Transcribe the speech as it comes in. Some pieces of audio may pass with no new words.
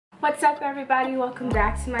What's up everybody, welcome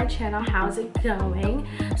back to my channel. How's it going?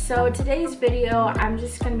 So today's video, I'm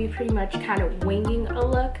just going to be pretty much kind of winging a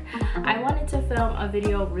look. I wanted to film a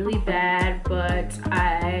video really bad, but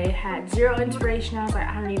I had zero inspiration. I was like,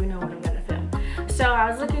 I don't even know what I'm going to film. So I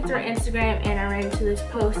was looking through Instagram and I ran into this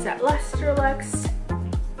post that Lusterlux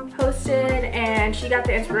posted, and she got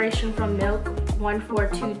the inspiration from Milk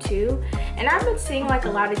 1422. And I've been seeing like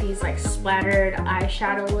a lot of these like splattered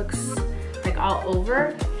eyeshadow looks like all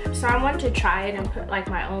over. So I wanted to try it and put like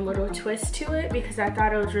my own little twist to it because I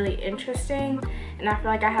thought it was really interesting, and I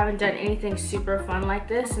feel like I haven't done anything super fun like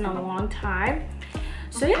this in a long time.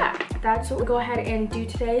 So yeah, that's what we'll go ahead and do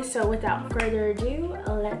today. So without further ado,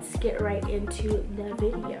 let's get right into the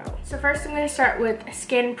video. So first I'm going to start with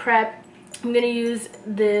skin prep. I'm going to use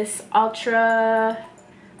this Ultra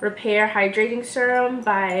Repair Hydrating Serum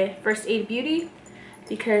by First Aid Beauty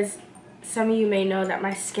because some of you may know that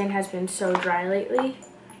my skin has been so dry lately,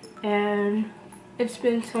 and it's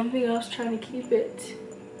been something else trying to keep it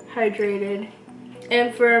hydrated.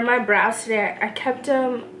 And for my brows today, I kept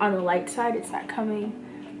them on the light side. It's not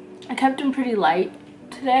coming. I kept them pretty light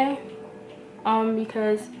today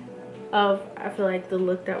because of, I feel like the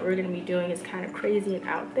look that we're going to be doing is kind of crazy and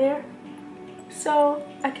out there. So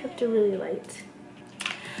I kept it really light.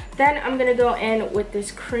 Then I'm going to go in with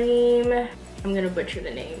this cream. I'm going to butcher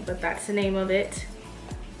the name, but that's the name of it.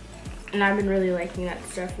 And I've been really liking that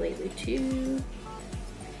stuff lately too.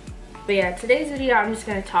 But yeah, today's video I'm just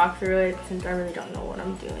gonna talk through it since I really don't know what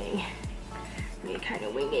I'm doing. I'm kind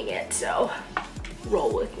of winging it, so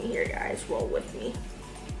roll with me here, guys. Roll with me.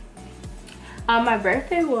 My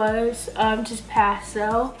birthday was just past,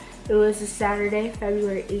 so it was a Saturday,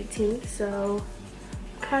 February 18th. So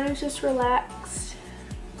kind of just relaxed.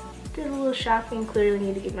 Did a little shopping. Clearly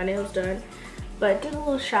need to get my nails done, but did a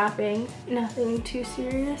little shopping. Nothing too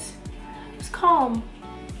serious. It was calm.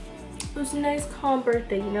 It was a nice calm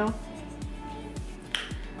birthday, you know.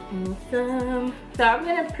 Awesome. So I'm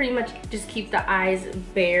gonna pretty much just keep the eyes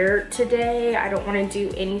bare today. I don't want to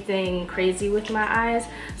do anything crazy with my eyes.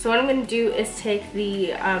 So what I'm gonna do is take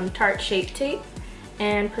the Tarte Shape Tape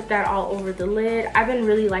and put that all over the lid. I've been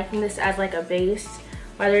really liking this as like a base,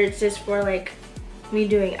 whether it's just for like me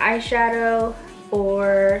doing eyeshadow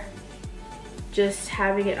or just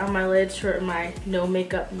having it on my lids for my no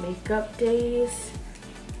makeup days.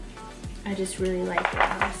 I just really like it,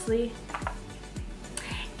 honestly.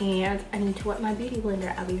 And I need to wet my beauty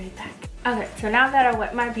blender. I'll be right back. Okay, so now that I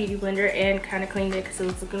wet my beauty blender and kind of cleaned it because it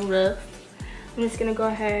was looking rough, I'm just gonna go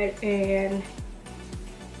ahead and,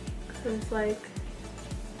 cause like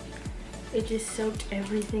it just soaked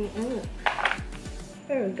everything up.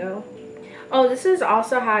 There we go. Oh, this is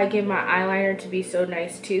also how I get my eyeliner to be so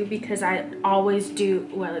nice too, because I always do,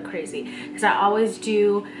 well, I look crazy, because I always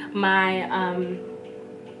do my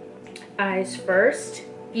eyes first,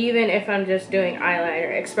 even if I'm just doing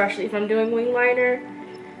eyeliner, especially if I'm doing wing liner.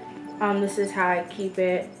 This is how I keep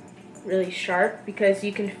it really sharp, because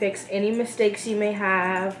you can fix any mistakes you may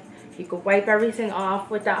have. You can wipe everything off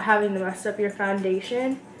without having to mess up your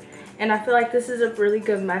foundation. And I feel like this is a really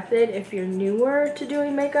good method if you're newer to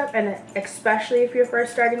doing makeup, and especially if you're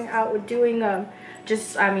first starting out with doing not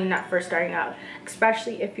first starting out,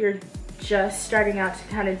 especially if you're just starting out to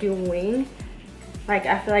kind of do wing. Like,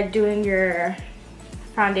 I feel like doing your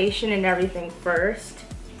foundation and everything first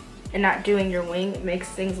and not doing your wing makes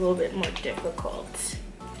things a little bit more difficult,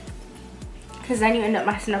 because then you end up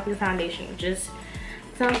messing up your foundation, which is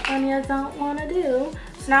something you don't want to do.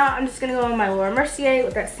 So now I'm just going to go in my Laura Mercier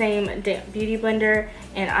with that same damp beauty blender,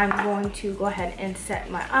 and I'm going to go ahead and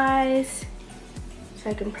set my eyes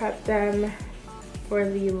so I can prep them for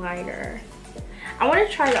the liner. I want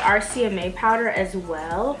to try the RCMA powder as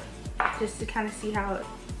well, just to kind of see how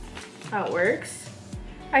it works.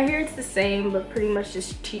 I hear it's the same, but pretty much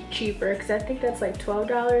just cheaper, because I think that's like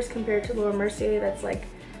 $12 compared to Laura Mercier that's like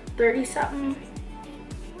 30 something.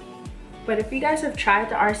 But if you guys have tried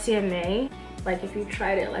the RCMA, like if you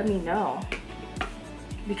tried it, let me know,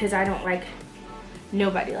 because I don't like,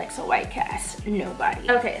 nobody likes a white cast,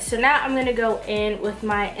 nobody. Okay, so now I'm gonna go in with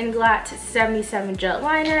my Inglot 77 gel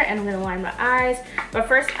liner, and I'm gonna line my eyes. But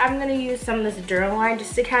first I'm gonna use some of this Durmaline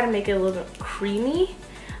just to kind of make it a little bit creamy,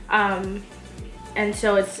 and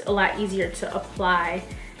so it's a lot easier to apply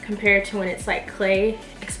compared to when it's like clay,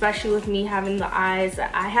 especially with me having the eyes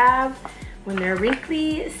that I have when they're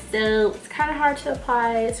wrinkly. So it's kind of hard to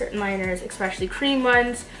apply certain liners, especially cream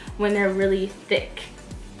ones, when they're really thick.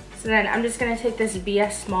 So then I'm just going to take this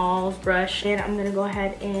BS Smalls brush, and I'm going to go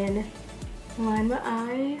ahead and line my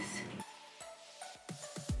eyes.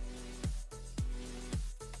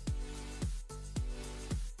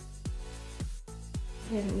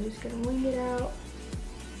 And I'm just gonna wing it out.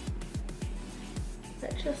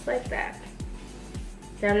 But just like that.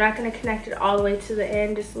 Then I'm not gonna connect it all the way to the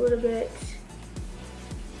end, just a little bit.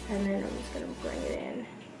 And then I'm just gonna bring it in.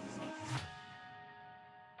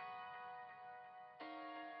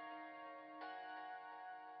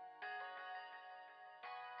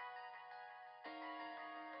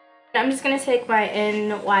 I'm just gonna take my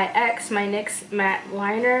NYX, my NYX matte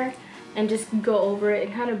liner, and just go over it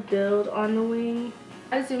and kind of build on the wing.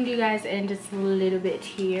 I zoomed you guys in just a little bit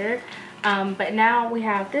here. But now we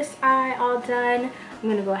have this eye all done. I'm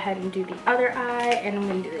gonna go ahead and do the other eye, and I'm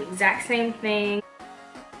gonna do the exact same thing.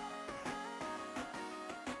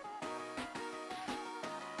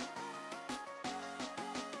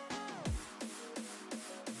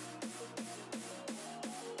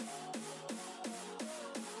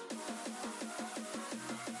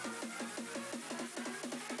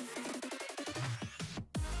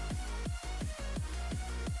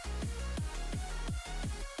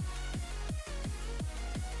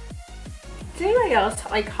 Is anybody else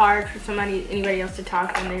like hard for anybody else to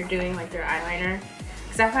talk when they're doing like their eyeliner?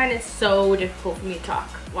 Because I find it so difficult for me to talk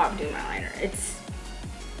while I'm doing my eyeliner. It's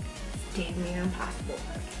damn near impossible.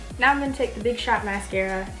 Now I'm gonna take the Big Shot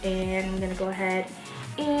mascara and I'm gonna go ahead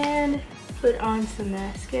and put on some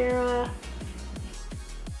mascara.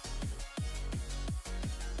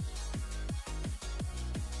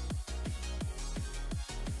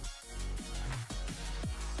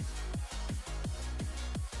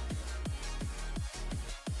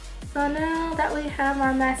 So now that we have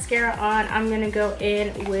our mascara on, I'm gonna go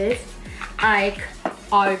in with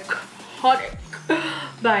Iconic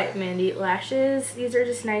by Mandy lashes. These are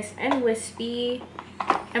just nice and wispy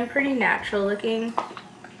and pretty natural looking.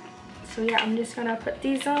 So yeah, I'm just gonna put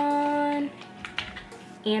these on.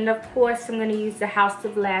 And of course, I'm gonna use the House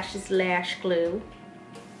of Lashes lash glue.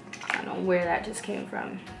 I don't know where that just came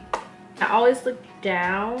from. I always look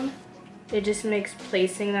down. It just makes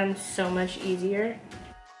placing them so much easier.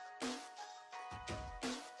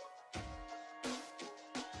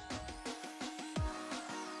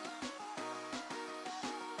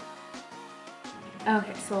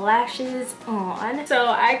 Okay, so lashes on. So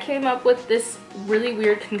I came up with this really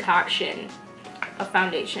weird concoction of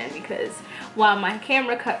foundation because while my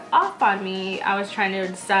camera cut off on me, I was trying to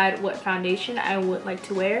decide what foundation I would like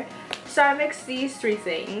to wear. So I mixed these three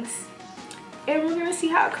things and we're gonna see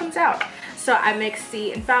how it comes out. So I mixed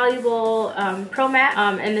the Infallible Pro Matte,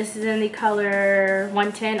 and this is in the color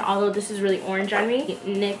 110, although this is really orange on me.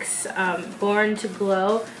 NYX Born to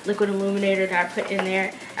Glow Liquid Illuminator that I put in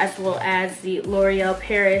there, as well as the L'Oreal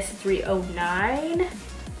Paris 309.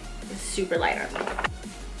 It's super light on me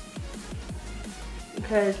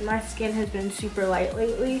because my skin has been super light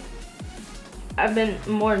lately. I've been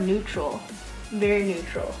more neutral, very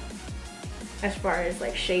neutral, as far as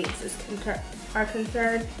like shades are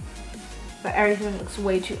concerned. But everything looks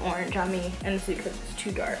way too orange on me, and it's because it's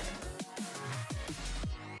too dark.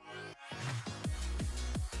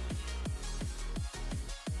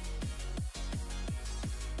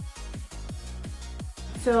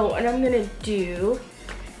 So what I'm gonna do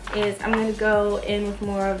is I'm gonna go in with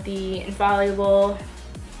more of the Infallible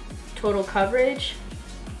Total Coverage,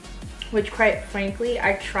 which quite frankly,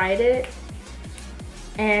 I tried it.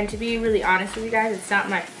 And to be really honest with you guys, it's not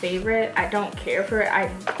my favorite. I don't care for it.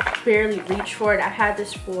 I barely reach for it. I've had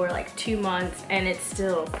this for like 2 months and it's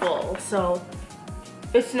still full. So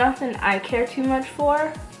it's nothing I care too much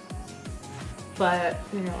for. But,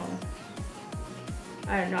 you know,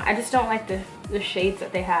 I don't know. I just don't like the shades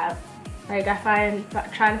that they have. Like trying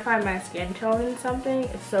to find my skin tone in something,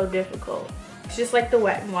 it's so difficult. It's just like the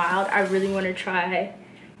Wet n Wild. I really want to try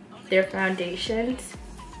their foundations.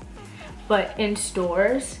 But in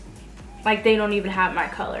stores, like they don't even have my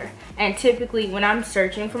color. And typically when I'm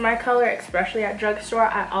searching for my color, especially at drugstore,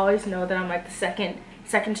 I always know that I'm like the second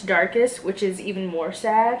to darkest, which is even more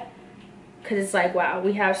sad. Cause it's like, wow,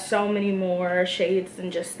 we have so many more shades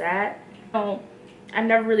than just that. So I've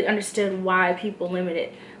never really understood why people limit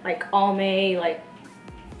it. Like Almay, like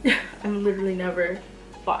I've literally never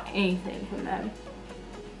bought anything from them.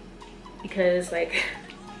 Because like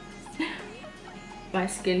my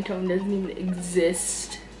skin tone doesn't even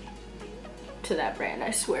exist to that brand.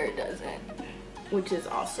 I swear it doesn't, which is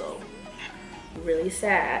also really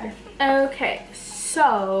sad. Okay,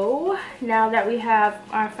 so now that we have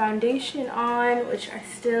our foundation on, which I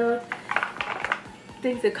still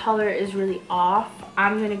think the color is really off,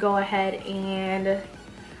 I'm gonna go ahead and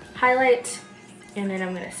highlight, and then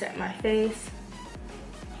I'm gonna set my face,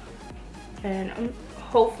 and I'm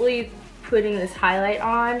hopefully putting this highlight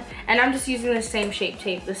on, and I'm just using the same Shape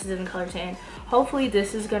Tape. This is in color tan. hopefully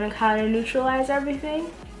this is gonna kind of neutralize everything.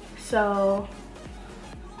 So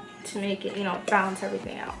to make it, you know, balance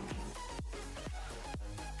everything out.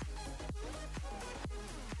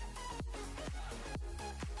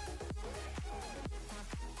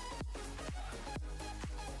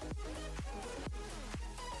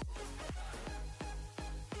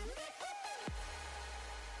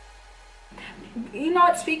 You know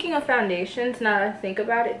what, speaking of foundations, now that I think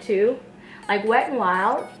about it too, like Wet n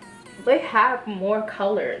Wild, they have more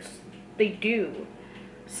colors. They do.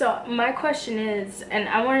 So my question is, and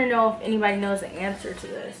I want to know if anybody knows the answer to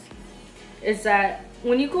this, is that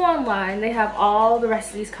when you go online, they have all the rest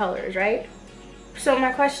of these colors, right? So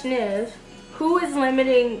my question is, who is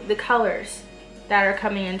limiting the colors that are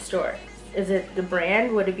coming in store? Is it the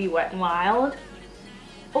brand? Would it be Wet n Wild?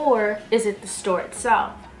 Or is it the store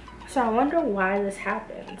itself? So I wonder why this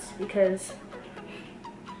happens, because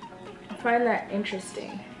I find that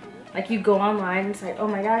interesting. Like, you go online and it's like, oh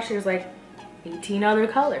my gosh, there's like 18 other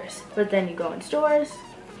colors. But then you go in stores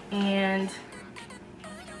and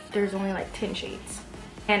there's only like 10 shades.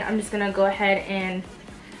 And I'm just gonna go ahead and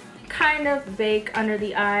kind of bake under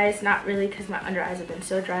the eyes. Not really, because my under eyes have been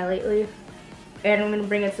so dry lately. And I'm gonna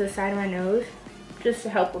bring it to the side of my nose just to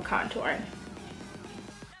help with contouring.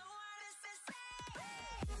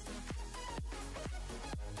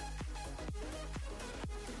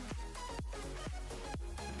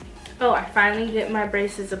 Oh, I finally get my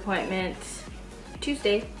braces appointment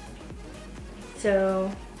Tuesday.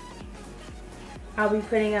 So I'll be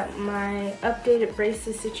putting up my updated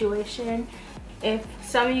braces situation. If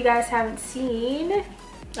some of you guys haven't seen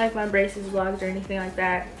like my braces vlogs or anything like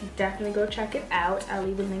that, definitely go check it out. I'll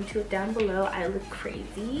leave a link to it down below. I look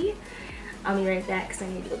crazy. I'll be right back because I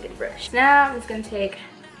need to go get a brush. Now I'm just gonna take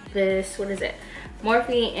this, what is it?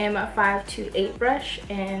 Morphe M528 brush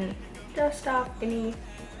and dust off any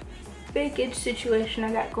bakage situation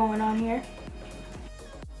I got going on here.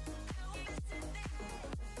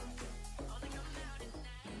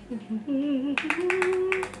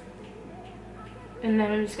 And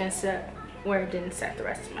then I'm just gonna set where it didn't set the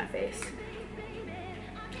rest of my face.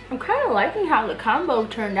 I'm kind of liking how the combo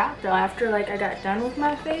turned out though after like I got done with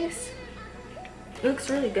my face. It looks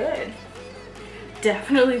really good.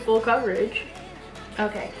 Definitely full coverage.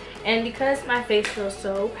 Okay, and because my face feels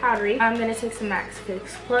so powdery, I'm gonna take some Max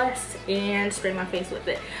Fix Plus and spray my face with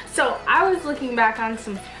it. So I was looking back on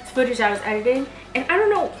some footage I was editing, and I don't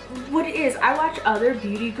know what it is. I watch other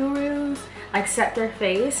beauty gurus like set their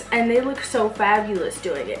face and they look so fabulous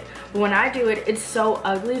doing it. When I do it, it's so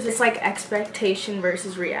ugly. It's like expectation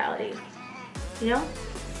versus reality, you know?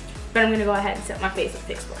 But I'm gonna go ahead and set my face with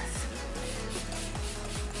Fix Plus.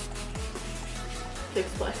 Fix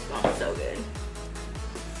Plus smells so good.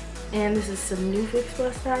 And this is some new Fix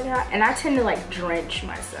Plus that I got. And I tend to like drench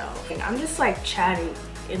myself. I'm just like chatting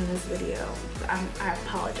in this video. I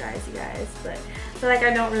apologize, you guys, but I feel like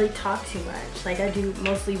I don't really talk too much. Like, I do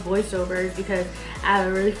mostly voiceovers because I have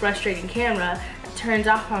a really frustrating camera that turns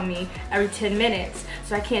off on me every 10 minutes.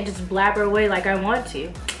 So I can't just blabber away like I want to,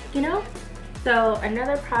 you know? So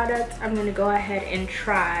another product I'm gonna go ahead and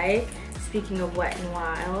try, speaking of Wet n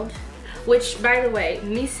Wild, which, by the way,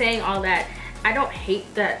 me saying all that, I don't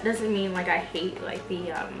hate that. Doesn't mean like I hate like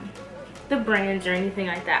the brands or anything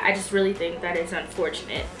like that. I just really think that it's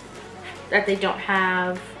unfortunate that they don't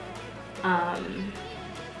have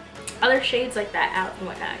other shades like that out and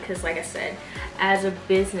whatnot. Because like I said, as a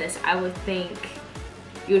business, I would think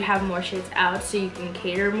you would have more shades out so you can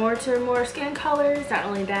cater more to more skin colors. Not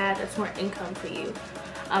only that, that's more income for you.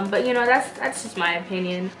 But you know, that's just my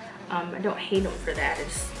opinion. I don't hate them for that.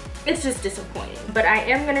 It's just disappointing. But I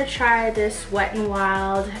am gonna try this Wet n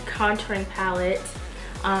Wild contouring palette.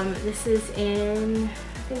 This is in,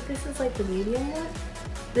 I think this is like the medium one.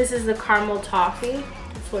 This is the caramel toffee.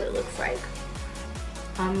 That's what it looks like.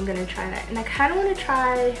 I'm gonna try that. And I kind of want to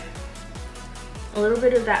try a little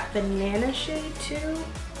bit of that banana shade too.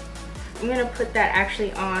 I'm gonna put that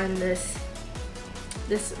actually on this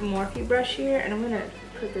Morphe brush here, and I'm gonna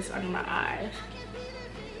put this under my eyes.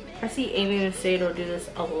 I see Amy Macedo do this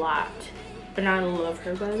a lot, and I love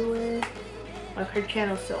her, by the way. Like, her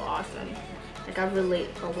channel's so awesome. Like, I relate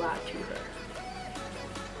a lot to her.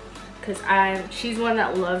 Because she's one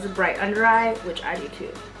that loves a bright under eye, which I do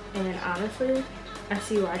too. And honestly, I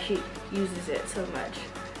see why she uses it so much.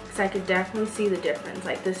 Because I could definitely see the difference.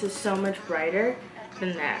 Like, this is so much brighter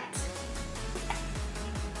than that.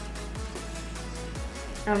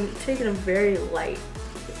 I'm taking a very light,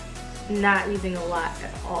 not using a lot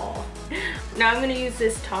at all. Now I'm going to use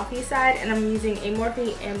this toffee side, and I'm using a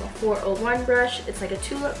Morphe M401 brush. It's like a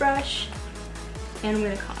tulip brush, and I'm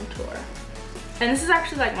going to contour. And this is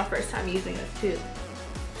actually like my first time using this too.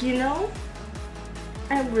 You know,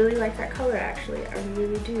 I really like that color actually, I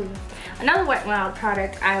really do. Another Wet n Wild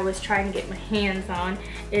product I was trying to get my hands on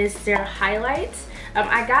is their highlights.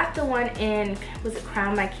 I got the one in, was it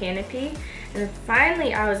Crown by Canopy? And then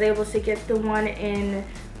finally I was able to get the one in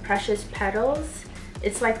Precious Petals.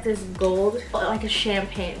 It's like this gold, like a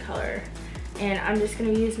champagne color. And I'm just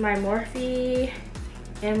gonna use my Morphe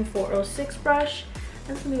M406 brush.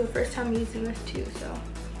 That's gonna be the first time using this too, so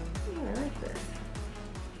yeah, I like this.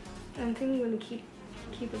 I think I'm gonna keep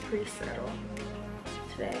it pretty subtle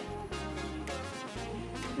today.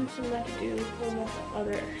 I'm about to do a whole bunch of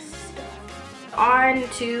other stuff. On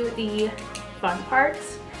to the fun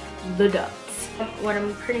parts, the dots. What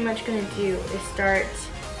I'm pretty much gonna do is start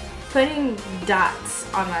putting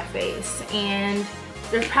dots on my face, and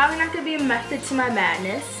there's probably not gonna be a method to my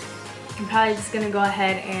madness. I'm probably just gonna go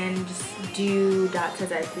ahead and just do dots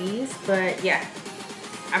as I please, but yeah,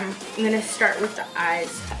 I'm gonna start with the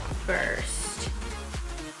eyes first.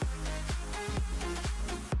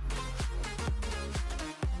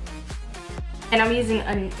 And I'm using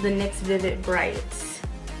the NYX Vivid Brights.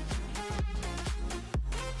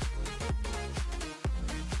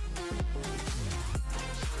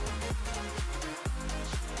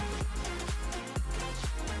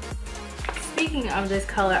 Speaking of this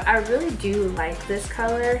color, I really do like this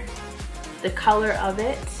color, the color of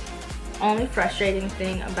it. Only frustrating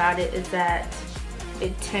thing about it is that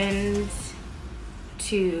it tends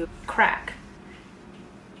to crack,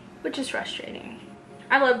 which is frustrating.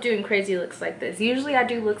 I love doing crazy looks like this. Usually I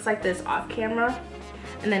do looks like this off camera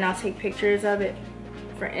and then I'll take pictures of it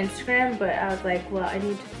for Instagram, but I was like, well, I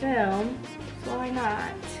need to film, so why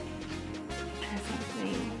not try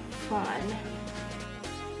something fun.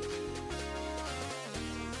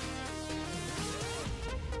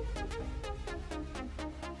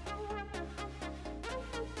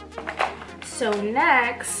 So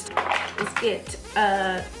next, let's get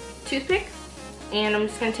a toothpick, and I'm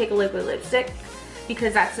just gonna take a liquid lipstick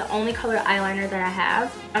because that's the only color eyeliner that I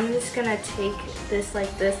have. I'm just gonna take this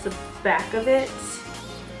like this, the back of it,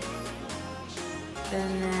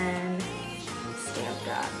 and then stamp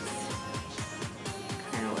dots,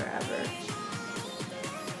 kind of wherever,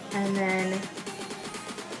 and then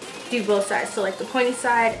do both sides, so like the pointy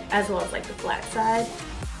side as well as like the flat side.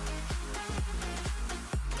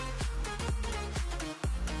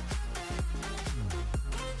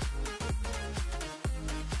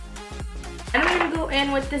 And I'm gonna go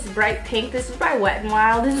in with this bright pink. This is by Wet n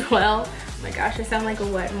Wild as well. Oh my gosh, I sound like a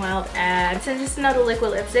Wet n Wild ad. So just another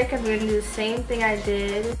liquid lipstick. I'm gonna do the same thing I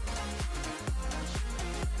did.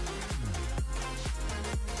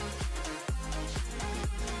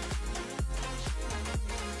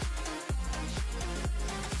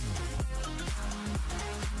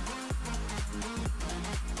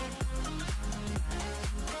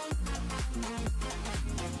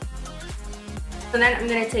 And then I'm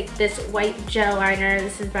gonna take this white gel liner.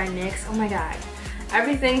 This is by NYX. Oh my god.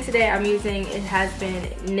 Everything today I'm using, it has been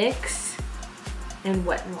NYX and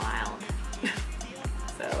Wet n Wild.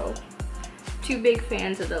 So, two big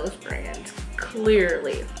fans of those brands,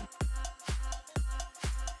 clearly.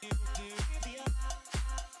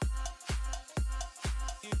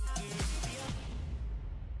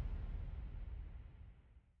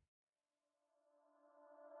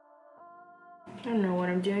 I don't know what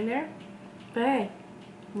I'm doing there, but hey,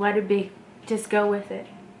 let it be. Just go with it.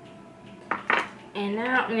 And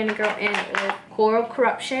now I'm gonna go in with Coral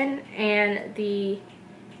Corruption and the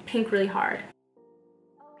Pink Really Hard.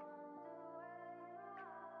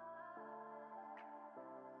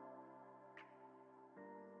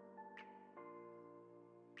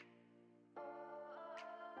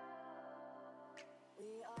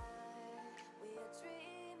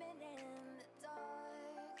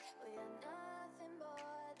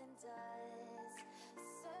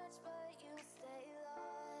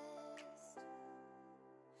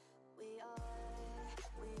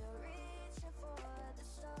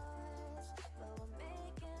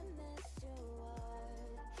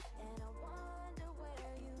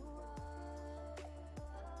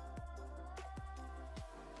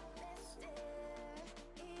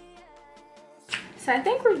 So I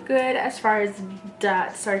think we're good as far as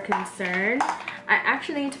dots are concerned. I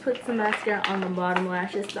actually need to put some mascara on the bottom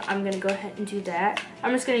lashes, so I'm gonna go ahead and do that.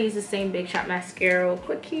 I'm just gonna use the same Big Shot mascara real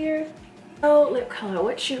quick here. So lip color,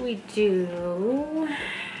 what should we do?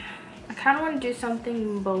 I kind of want to do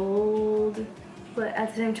something bold, but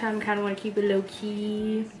at the same time I kind of want to keep it low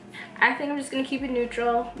key. I think I'm just gonna keep it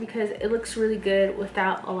neutral because it looks really good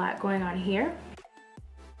without a lot going on here.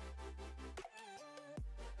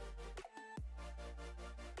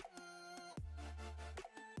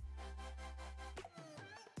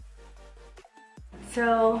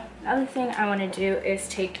 So the other thing I want to do is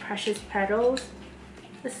take Precious Petals,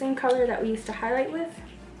 the same color that we used to highlight with,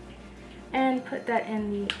 and put that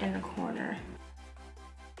in the inner corner.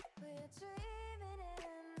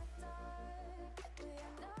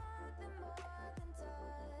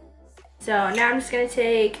 So now I'm just going to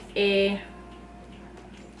take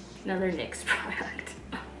another NYX product.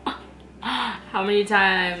 How many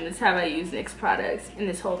times have I used NYX products in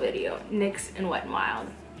this whole video? NYX and Wet n Wild.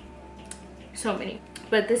 So many.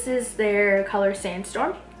 But this is their color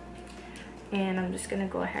Sandstorm. And I'm just going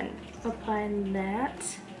to go ahead and apply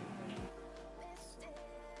that.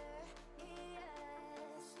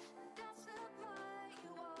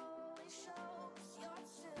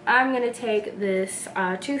 I'm going to take this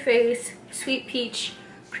Too Faced Sweet Peach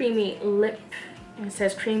Creamy Lip, it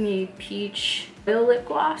says Creamy Peach Lip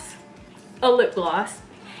Gloss,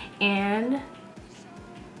 and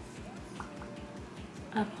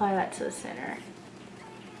apply that to the center.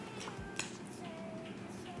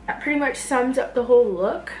 That pretty much sums up the whole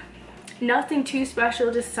look. Nothing too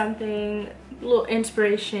special, just something, a little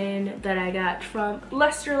inspiration that I got from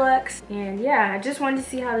Lusterlux. And yeah, I just wanted to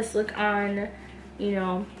see how this looked on, you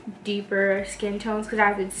know, deeper skin tones, because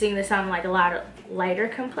I've been seeing this on like a lot of lighter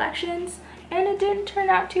complexions and it didn't turn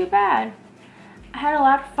out too bad. I had a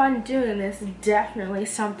lot of fun doing this. Definitely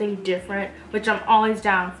something different, which I'm always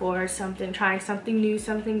down for. Trying something new,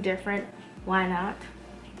 something different. Why not?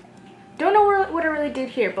 Don't know what I really did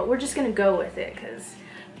here, but we're just gonna go with it because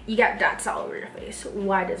you got dots all over your face.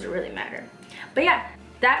 Why does it really matter? But yeah,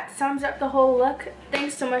 that sums up the whole look.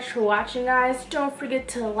 Thanks so much for watching, guys. Don't forget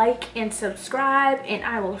to like and subscribe, and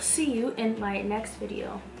I will see you in my next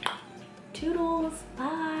video. Toodles,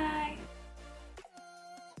 bye.